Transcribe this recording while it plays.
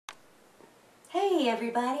Hey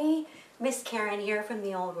everybody, Miss Karen here from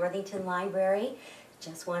the Old Worthington Library.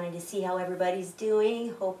 Just wanted to see how everybody's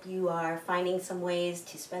doing. Hope you are finding some ways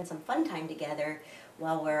to spend some fun time together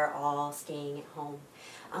while we're all staying at home.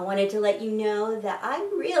 I wanted to let you know that I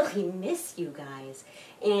really miss you guys,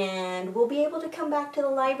 and we'll be able to come back to the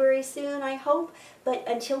library soon, I hope, but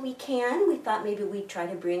until we can, we thought maybe we'd try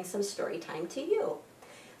to bring some story time to you.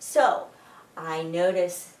 So, I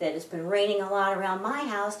noticed that it's been raining a lot around my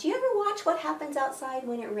house. Do you ever watch what happens outside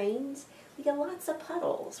when it rains? We get lots of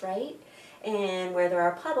puddles, right? And where there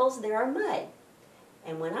are puddles, there are mud.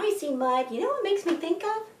 And when I see mud, you know what it makes me think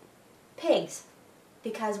of? Pigs.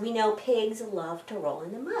 Because we know pigs love to roll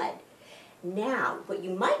in the mud. Now, what you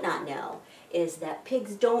might not know is that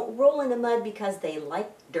pigs don't roll in the mud because they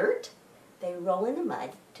like dirt. They roll in the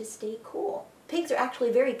mud to stay cool. Pigs are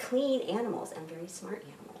actually very clean animals and very smart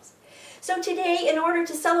animals. So today, in order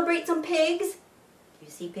to celebrate some pigs, you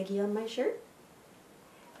see Piggy on my shirt?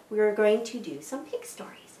 We're going to do some pig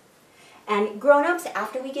stories. And grown-ups,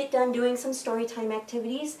 after we get done doing some story time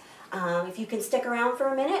activities, if you can stick around for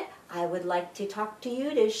a minute, I would like to talk to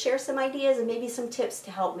you to share some ideas and maybe some tips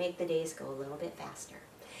to help make the days go a little bit faster.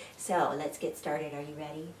 So let's get started. Are you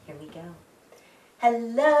ready? Here we go.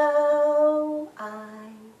 Hello,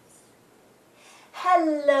 eyes.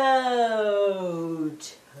 Hello,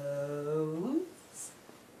 toes.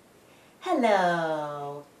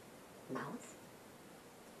 Hello, mouth.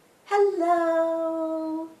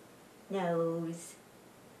 Hello, nose.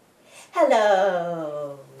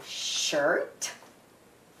 Hello, shirt.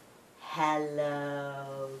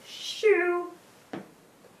 Hello, shoe.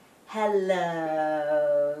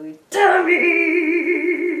 Hello, dummy.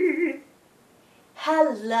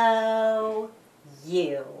 Hello,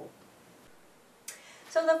 you.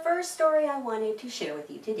 So the first story I wanted to share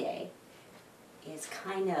with you today is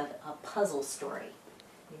kind of a puzzle story.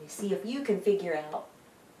 I'm going to see if you can figure out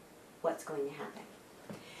what's going to happen.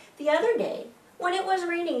 The other day, when it was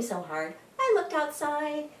raining so hard, I looked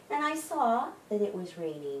outside and I saw that it was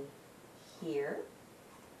raining here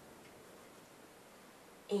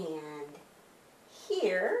and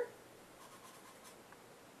here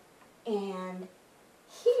and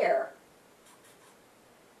here.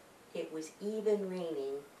 It was even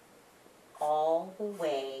raining all the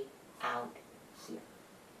way out here.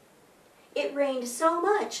 It rained so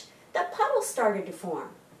much that puddles started to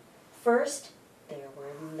form. First, there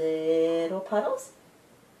were little puddles,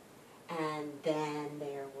 and then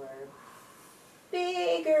there were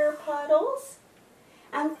bigger puddles,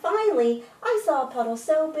 and finally, I saw a puddle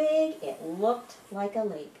so big it looked like a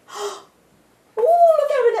lake. Oh,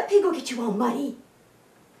 look out, or that pig will get you all muddy.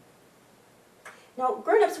 Now,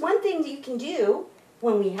 grown-ups, one thing that you can do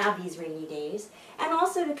when we have these rainy days, and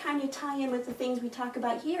also to kind of tie in with the things we talk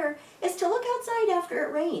about here, is to look outside after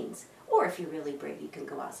it rains. Or if you're really brave, you can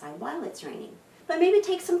go outside while it's raining. But maybe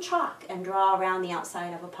take some chalk and draw around the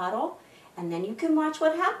outside of a puddle, and then you can watch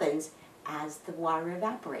what happens as the water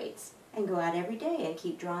evaporates. And go out every day and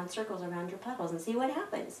keep drawing circles around your puddles and see what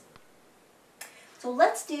happens. So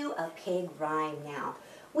let's do a pig rhyme now.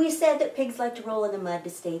 We said that pigs like to roll in the mud to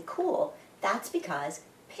stay cool. That's because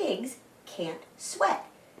pigs can't sweat.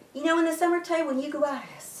 You know, in the summertime when you go out,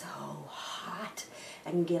 it's so hot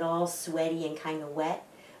and you get all sweaty and kind of wet.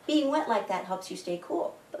 Being wet like that helps you stay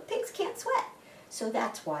cool, but pigs can't sweat. So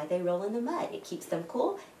that's why they roll in the mud. It keeps them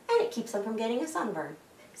cool and it keeps them from getting a sunburn.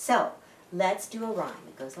 So let's do a rhyme.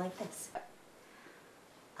 It goes like this.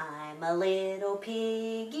 I'm a little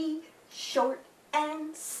piggy, short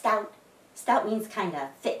and stout. Stout means kind of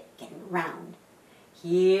thick and round.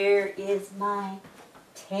 Here is my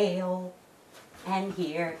tail, and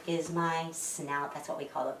here is my snout. That's what we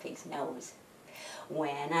call a pig's nose.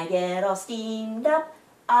 When I get all steamed up,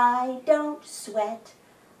 I don't sweat.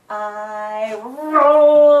 I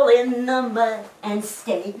roll in the mud and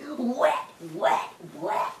stay wet, wet,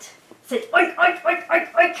 wet. Say oink, oink, oink,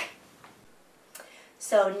 oink, oink.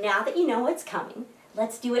 So now that you know what's coming,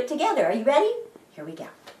 let's do it together. Are you ready? Here we go.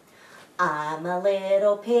 I'm a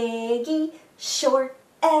little piggy, short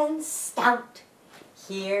and stout.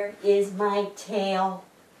 Here is my tail,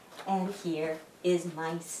 and here is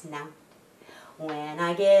my snout. When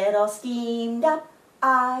I get all steamed up,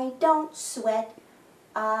 I don't sweat.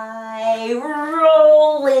 I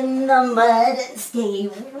roll in the mud and stay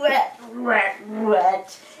wet, wet,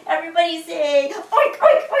 wet. Everybody say, oink,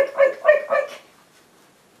 oink, oink, oink, oink, oink.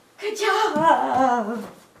 Good job.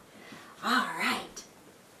 All right.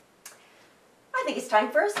 I think it's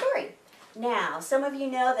time for a story. Now, some of you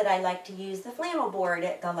know that I like to use the flannel board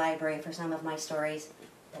at the library for some of my stories.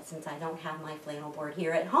 But since I don't have my flannel board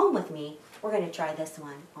here at home with me, we're going to try this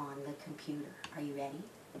one on the computer. Are you ready?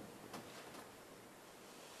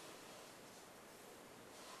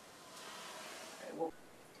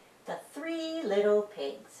 little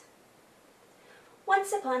pigs.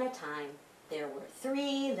 Once upon a time, there were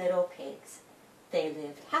 3 little pigs. They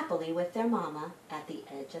lived happily with their mama at the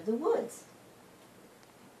edge of the woods.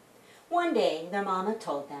 One day, their mama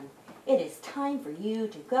told them, "It is time for you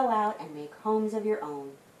to go out and make homes of your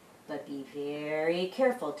own. But be very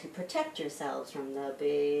careful to protect yourselves from the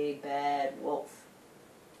big bad wolf."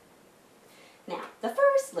 Now, the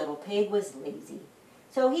first little pig was lazy,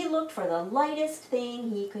 so he looked for the lightest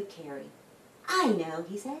thing he could carry. "I know,"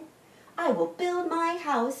 he said. "I will build my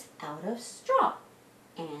house out of straw."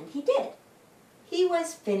 And he did. He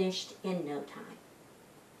was finished in no time.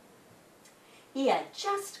 He had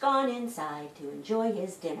just gone inside to enjoy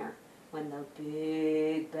his dinner when the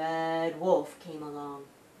big bad wolf came along.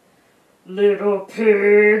 Little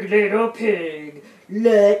pig,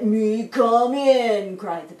 let me come in,"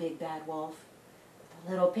 cried the big bad wolf.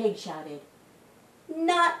 The little pig shouted,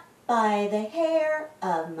 "Not by the hair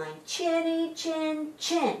of my chinny chin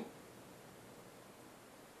chin."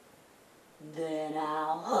 "Then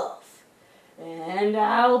I'll huff, and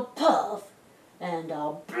I'll puff, and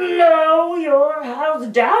I'll blow your house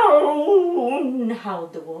down,"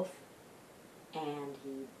 howled the wolf. And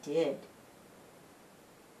he did.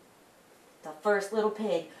 The first little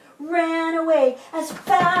pig ran away as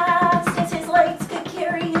fast as his legs could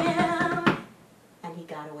carry him, and he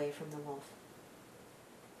got away from the wolf.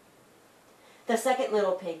 The second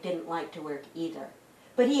little pig didn't like to work either,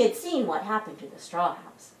 but he had seen what happened to the straw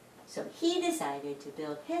house, so he decided to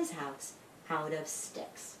build his house out of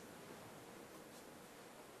sticks.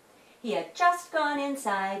 He had just gone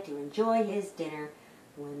inside to enjoy his dinner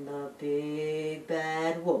when the big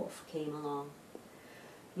bad wolf came along.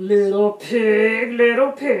 Little pig,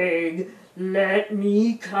 let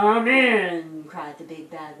me come in," cried the big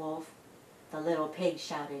bad wolf. The little pig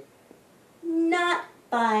shouted, "Not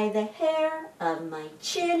by the hair of my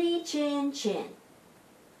chinny chin chin."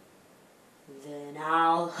 "Then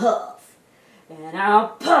I'll huff, and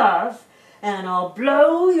I'll puff, and I'll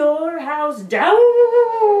blow your house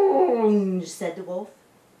down," said the wolf.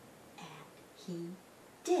 And he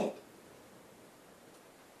did.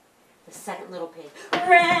 The second little pig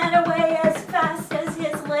ran away as fast as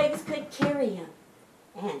his legs could carry him,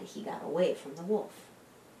 and he got away from the wolf.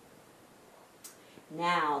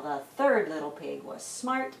 Now the third little pig was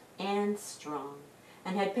smart and strong,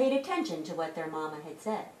 and had paid attention to what their mama had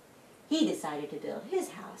said. He decided to build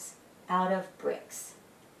his house out of bricks.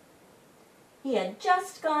 He had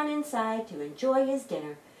just gone inside to enjoy his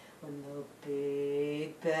dinner when the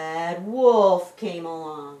big bad wolf came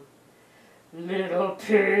along. Little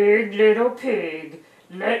pig,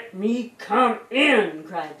 let me come in,"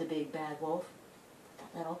 cried the big bad wolf.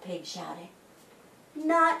 The little pig shouted,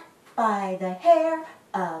 "Not by the hair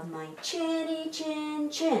of my chinny chin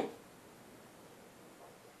chin."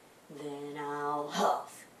 "Then I'll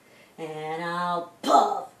huff, and I'll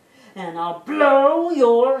puff, and I'll blow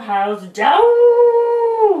your house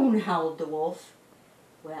down," howled the wolf.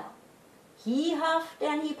 Well, he huffed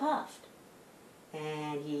and he puffed,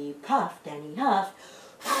 and he puffed and he huffed,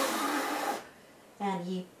 and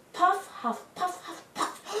he puff, huff, puff, huff,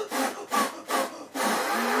 puff.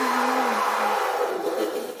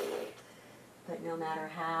 But no matter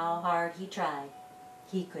how hard he tried,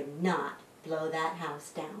 he could not blow that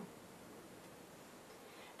house down.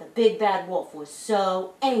 The big bad wolf was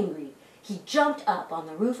so angry, he jumped up on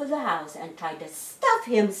the roof of the house and tried to stuff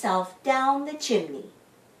himself down the chimney.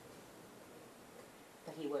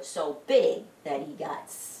 But he was so big that he got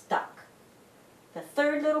stuck. The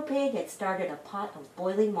third little pig had started a pot of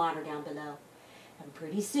boiling water down below, and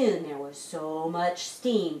pretty soon there was so much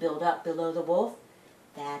steam built up below the wolf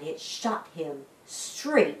that it shot him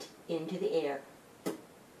straight into the air.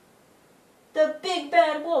 The big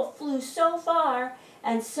bad wolf flew so far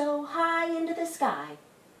and so high into the sky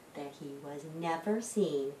that he was never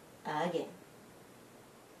seen again.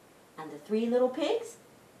 And the 3 little pigs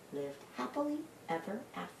lived happily ever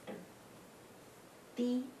after.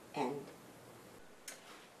 The end.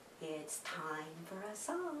 It's time for a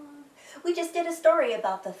song. We just did a story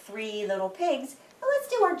about the 3 little pigs, but let's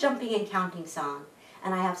do our jumping and counting song.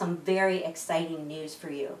 And I have some very exciting news for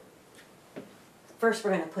you. First,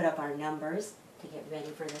 we're going to put up our numbers to get ready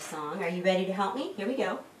for the song. Are you ready to help me? Here we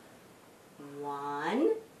go.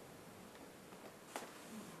 1,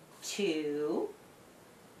 2,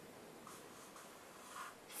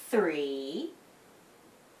 3,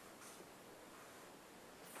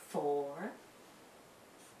 4,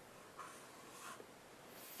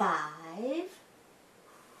 5,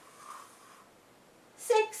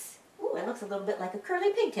 6. Ooh, it looks a little bit like a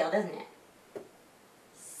curly pigtail, doesn't it?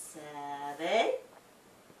 7,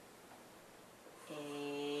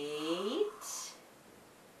 8,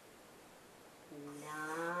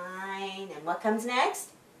 what comes next?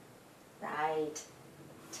 Right,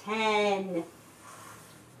 10.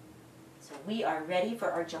 So we are ready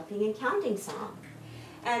for our jumping and counting song.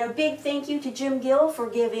 And a big thank you to Jim Gill for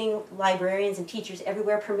giving librarians and teachers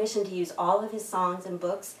everywhere permission to use all of his songs and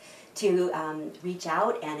books to reach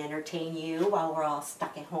out and entertain you while we're all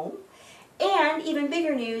stuck at home. And even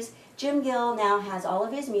bigger news, Jim Gill now has all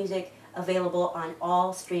of his music available on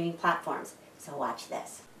all streaming platforms. So watch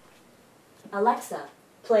this. Alexa,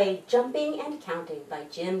 play Jumping and Counting by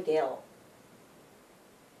Jim Gill.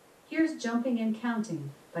 Here's Jumping and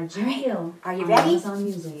Counting by Jim Gill. Are you ready? Amazon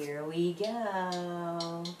Music. Here we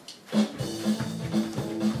go.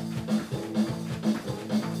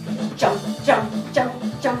 Jump, jump,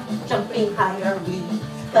 jump, jump, jumping higher we,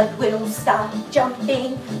 but we'll stop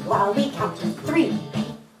jumping while we count to 3.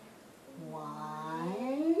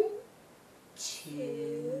 1,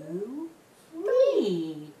 2,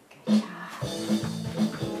 3. Good job.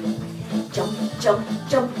 Jump, jump,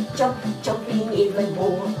 jump, jump, jumping even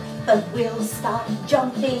more, but we'll stop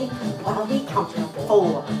jumping while we count to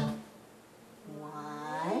 4.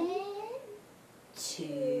 1,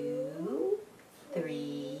 2,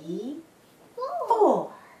 3,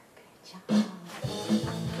 4. Good job.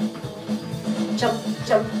 Jump,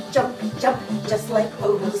 jump, jump, jump, just like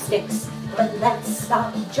pogo sticks. But let's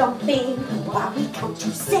stop jumping while we count to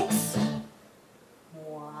 6.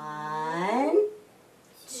 1,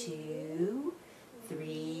 2,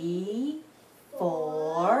 3,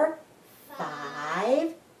 4,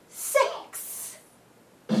 5, 6.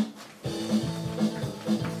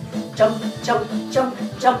 Jump, jump, jump,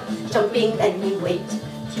 jump, jumping, then we wait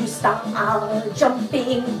to stop our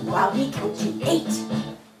jumping while we count to 8.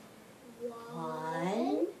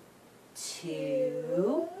 1,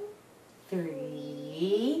 2,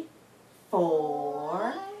 3,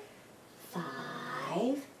 4,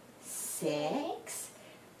 5, 6,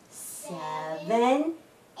 7,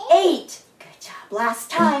 8. Good job. Last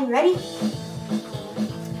time. Ready?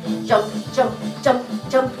 Jump, jump, jump,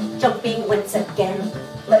 jump, jumping once again.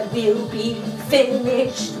 But we'll be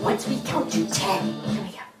finished once we count to 10. Here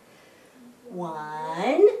we go.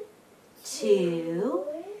 1, 2,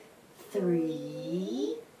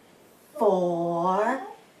 3, 4,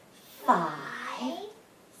 5,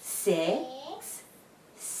 6,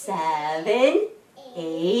 7,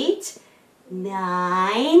 8,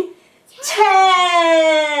 9,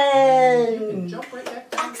 10. Jump right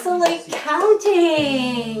back down. Excellent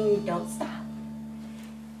counting. Don't stop.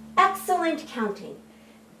 Excellent counting.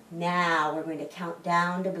 Now we're going to count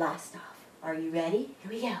down to blast off. Are you ready?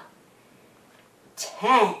 Here we go.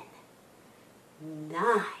 10,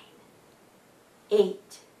 9,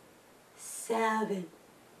 8, 7,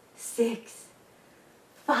 6,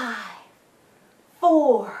 5,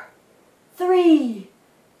 4, 3,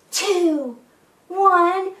 2,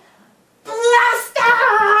 1. Blast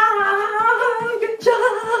off! Good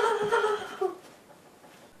job!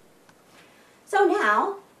 So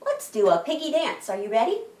now, let's do a piggy dance. Are you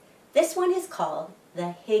ready? This one is called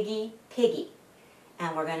the Higgy Piggy.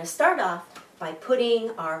 And we're going to start off by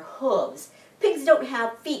putting our hooves. Pigs don't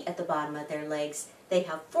have feet at the bottom of their legs. They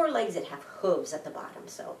have 4 legs that have hooves at the bottom.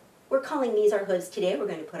 So we're calling these our hooves today. We're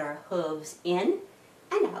going to put our hooves in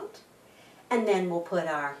and out. And then we'll put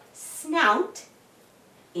our snout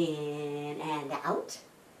in and out.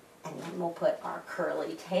 And then we'll put our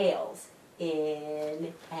curly tails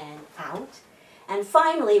in and out. And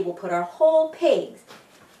finally, we'll put our whole pigs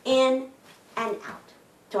in and out.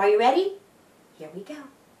 So are you ready? Here we go.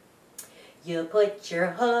 You put your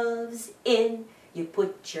hooves in, you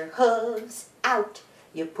put your hooves out,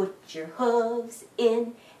 you put your hooves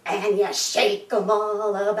in, and you shake them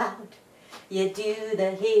all about. You do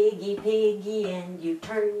the higgy piggy and you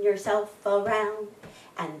turn yourself around,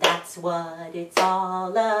 and that's what it's all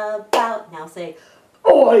about. Now say,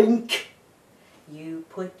 oink! You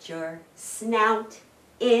put your snout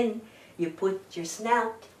in, you put your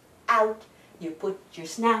snout out, you put your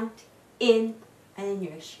snout in, and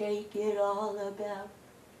you shake it all about.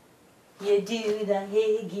 You do the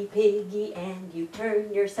higgy piggy and you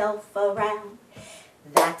turn yourself around.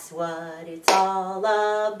 That's what it's all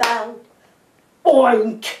about.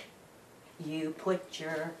 Oink! You put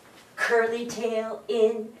your curly tail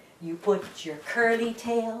in, you put your curly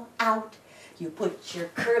tail out, you put your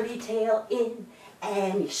curly tail in,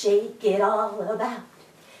 and you shake it all about.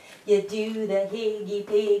 You do the higgy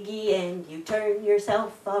piggy and you turn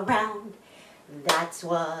yourself around. That's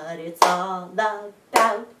what it's all about.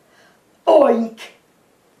 Oink!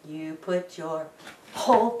 You put your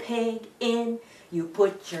whole pig in, you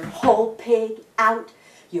put your whole pig out,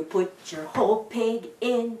 you put your whole pig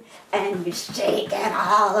in, and you shake it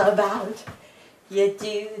all about. You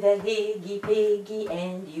do the higgy piggy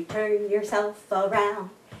and you turn yourself around.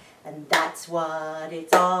 And that's what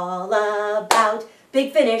it's all about.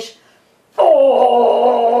 Big finish. Boink!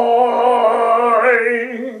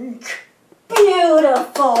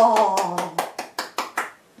 Beautiful!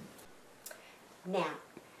 Now,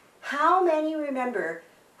 how many remember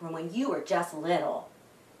from when you were just little,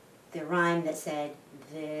 the rhyme that said,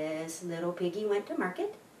 this little piggy went to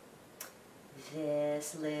market,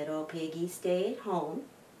 this little piggy stayed home,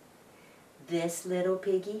 this little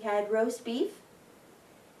piggy had roast beef,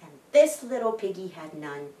 and this little piggy had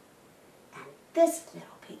none, and this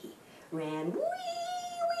little piggy ran wee,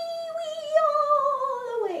 wee, wee all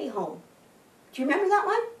the way home. Do you remember that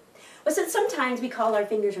one? Well, since sometimes we call our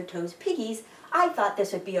fingers or toes piggies, I thought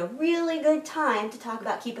this would be a really good time to talk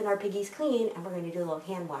about keeping our piggies clean, and we're going to do a little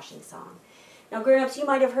hand washing song. Now, grown-ups, you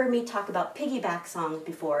might have heard me talk about piggyback songs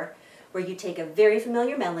before, where you take a very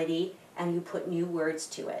familiar melody and you put new words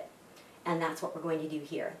to it. And that's what we're going to do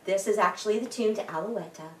here. This is actually the tune to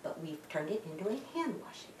Alouetta, but we've turned it into a hand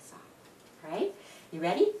washing song. All right? You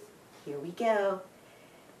ready? Here we go.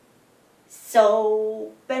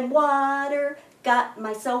 Soap and water, got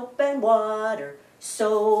my soap and water.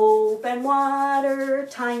 Soap and water,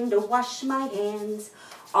 time to wash my hands.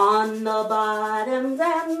 On the bottoms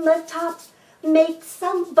and the top, make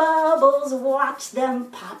some bubbles, watch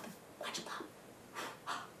them pop. Watch them pop.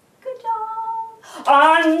 Good job.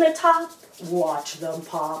 On the top, watch them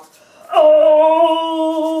pop. Oh,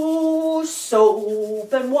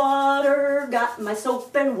 soap and water, got my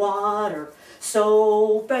soap and water.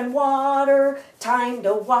 Soap and water, time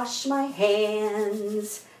to wash my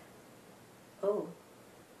hands. Oh,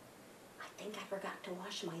 I think I forgot to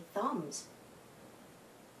wash my thumbs.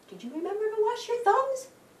 Did you remember to wash your thumbs?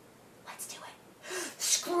 Let's do it.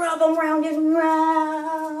 Scrub them round and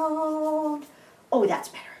round. Oh, that's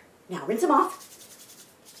better. Now rinse them off.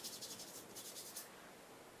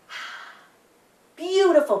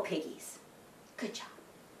 Beautiful piggies. Good job.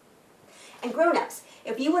 And grown-ups,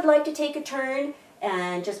 if you would like to take a turn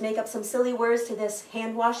and just make up some silly words to this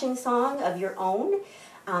hand washing song of your own,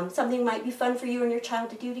 something might be fun for you and your child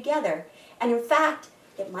to do together. And in fact,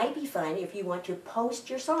 it might be fun if you want to post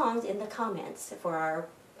your songs in the comments for our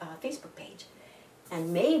Facebook page.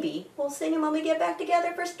 And maybe we'll sing them when we get back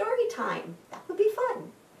together for story time. That would be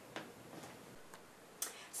fun.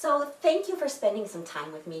 So thank you for spending some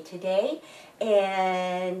time with me today.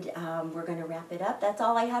 And we're going to wrap it up. That's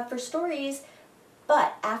all I have for stories.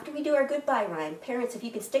 But after we do our goodbye rhyme, parents, if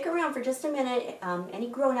you can stick around for just a minute, any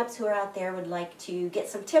grown-ups who are out there would like to get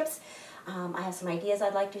some tips. I have some ideas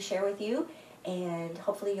I'd like to share with you, and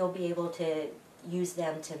hopefully you'll be able to use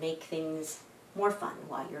them to make things more fun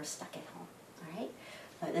while you're stuck at home. All right?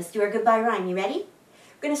 But let's do our goodbye rhyme. You ready?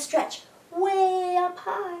 We're going to stretch way up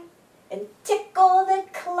high and tickle the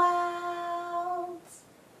clouds.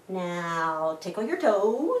 Now, tickle your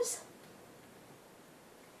toes.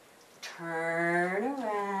 Turn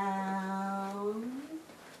around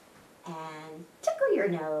and tickle your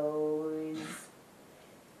nose.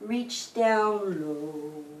 Reach down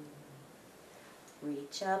low.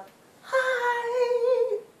 Reach up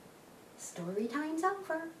high. Story time's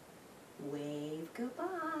over. Wave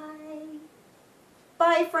goodbye.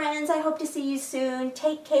 Bye, friends. I hope to see you soon.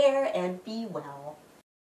 Take care and be well.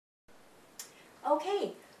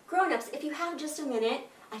 Okay, grown-ups, if you have just a minute,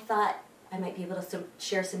 I thought I might be able to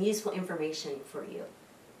share some useful information for you.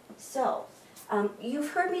 So,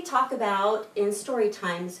 you've heard me talk about in story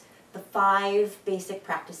times the 5 basic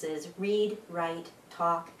practices: read, write,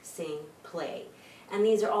 talk, sing, play. And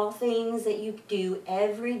these are all things that you do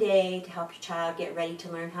every day to help your child get ready to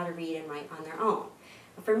learn how to read and write on their own.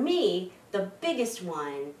 For me, the biggest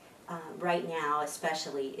one right now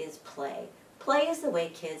especially is play. Play is the way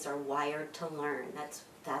kids are wired to learn.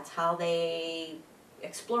 That's how they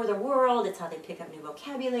explore the world. It's how they pick up new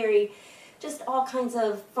vocabulary. Just all kinds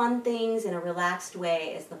of fun things in a relaxed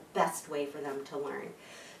way is the best way for them to learn.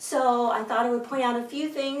 So I thought I would point out a few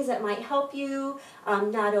things that might help you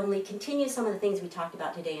not only continue some of the things we talked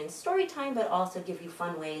about today in story time, but also give you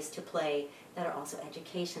fun ways to play that are also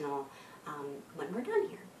educational when we're done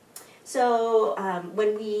here. So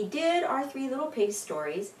when we did our 3 Little Pigs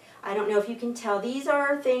stories, I don't know if you can tell, these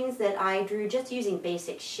are things that I drew just using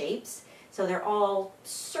basic shapes. So they're all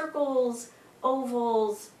circles,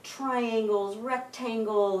 ovals, triangles,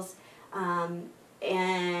 rectangles,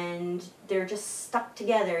 and they're just stuck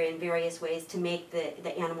together in various ways to make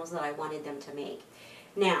the animals that I wanted them to make.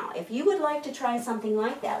 Now, if you would like to try something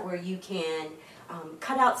like that, where you can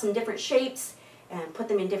cut out some different shapes and put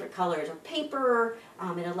them in different colors of paper.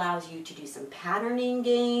 It allows you to do some patterning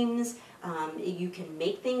games. You can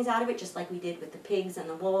make things out of it just like we did with the pigs and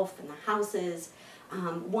the wolf and the houses.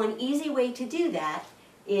 One easy way to do that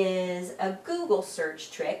is a Google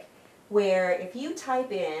search trick where if you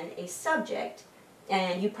type in a subject,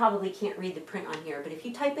 and you probably can't read the print on here, but if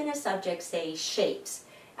you type in a subject, say shapes,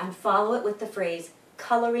 and follow it with the phrase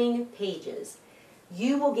coloring pages,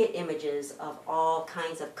 you will get images of all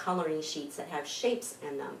kinds of coloring sheets that have shapes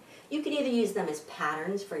in them. You can either use them as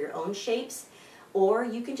patterns for your own shapes, or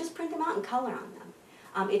you can just print them out and color on them.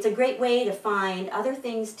 It's a great way to find other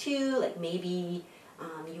things too, like maybe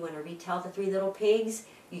you want to retell the Three Little Pigs.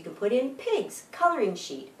 You can put in pigs, coloring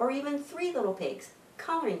sheet, or even Three Little Pigs,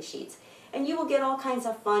 coloring sheets. And you will get all kinds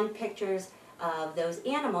of fun pictures of those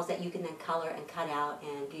animals that you can then color and cut out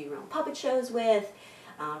and do your own puppet shows with.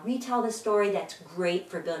 Retell the story. That's great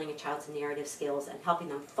for building a child's narrative skills and helping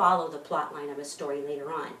them follow the plot line of a story later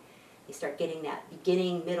on. You start getting that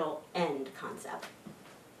beginning, middle, end concept.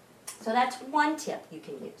 So that's one tip you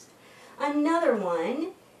can use. Another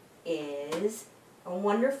one is a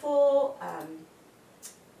wonderful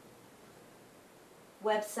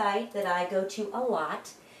website that I go to a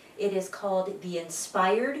lot. It is called The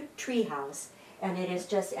Inspired Treehouse, and it is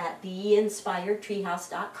just at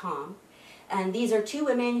theinspiredtreehouse.com. And these are two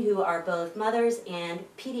women who are both mothers and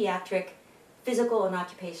pediatric physical and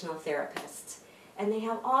occupational therapists. And they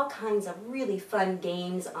have all kinds of really fun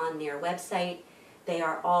games on their website. They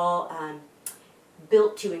are all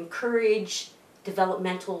built to encourage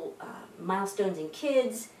developmental milestones in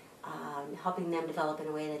kids, helping them develop in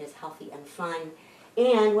a way that is healthy and fun.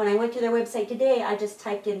 And when I went to their website today, I just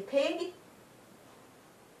typed in pig,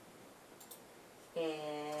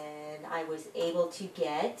 and I was able to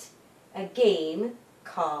get a game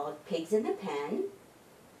called Pigs in the Pen.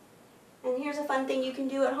 And here's a fun thing you can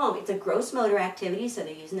do at home. It's a gross motor activity, so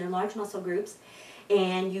they're using their large muscle groups.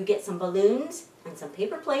 And you get some balloons and some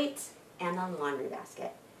paper plates and a laundry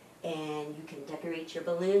basket. And you can decorate your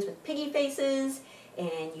balloons with piggy faces.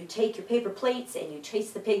 And you take your paper plates and you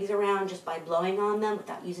chase the pigs around just by blowing on them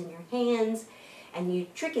without using your hands. And the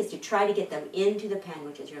trick is to try to get them into the pen,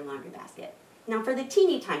 which is your laundry basket. Now for the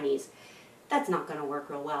teeny tinies, that's not going to work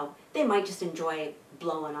real well. They might just enjoy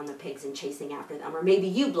blowing on the pigs and chasing after them, or maybe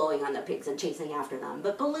you blowing on the pigs and chasing after them.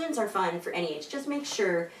 But balloons are fun for any age. Just make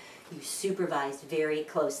sure you supervise very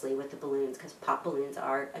closely with the balloons, because pop balloons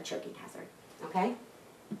are a choking hazard, okay?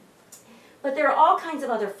 But there are all kinds of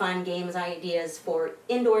other fun games ideas for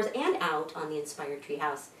indoors and out on the Inspired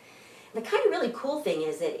Treehouse. The kind of really cool thing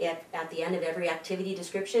is that at the end of every activity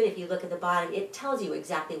description, if you look at the bottom, it tells you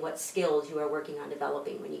exactly what skills you are working on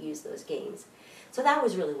developing when you use those games. So that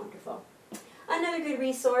was really wonderful. Another good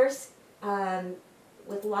resource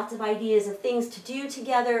with lots of ideas of things to do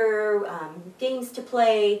together, games to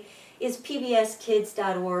play, is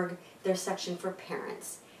pbskids.org, their section for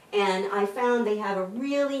parents. And I found they have a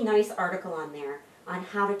really nice article on there on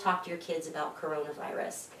how to talk to your kids about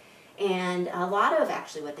coronavirus. And a lot of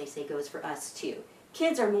actually what they say goes for us too.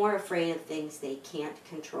 Kids are more afraid of things they can't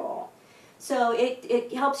control. So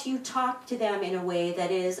it helps you talk to them in a way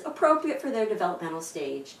that is appropriate for their developmental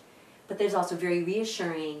stage. But there's also very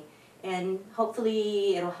reassuring, and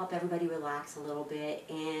hopefully it'll help everybody relax a little bit,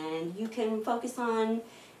 and you can focus on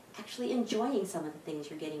actually enjoying some of the things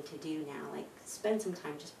you're getting to do now, like spend some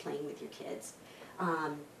time just playing with your kids.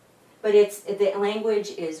 But the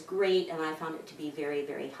language is great, and I found it to be very,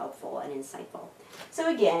 very helpful and insightful. So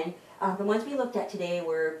again, the ones we looked at today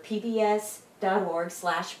were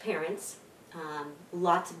pbs.org/parents.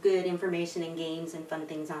 Lots of good information and games and fun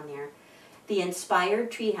things on there.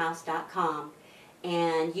 theinspiredtreehouse.com,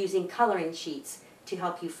 and using coloring sheets to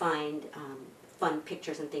help you find fun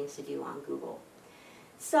pictures and things to do on Google.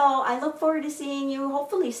 So I look forward to seeing you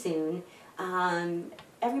hopefully soon.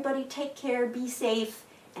 Everybody take care, be safe,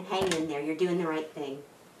 and hang in there. You're doing the right thing.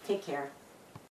 Take care.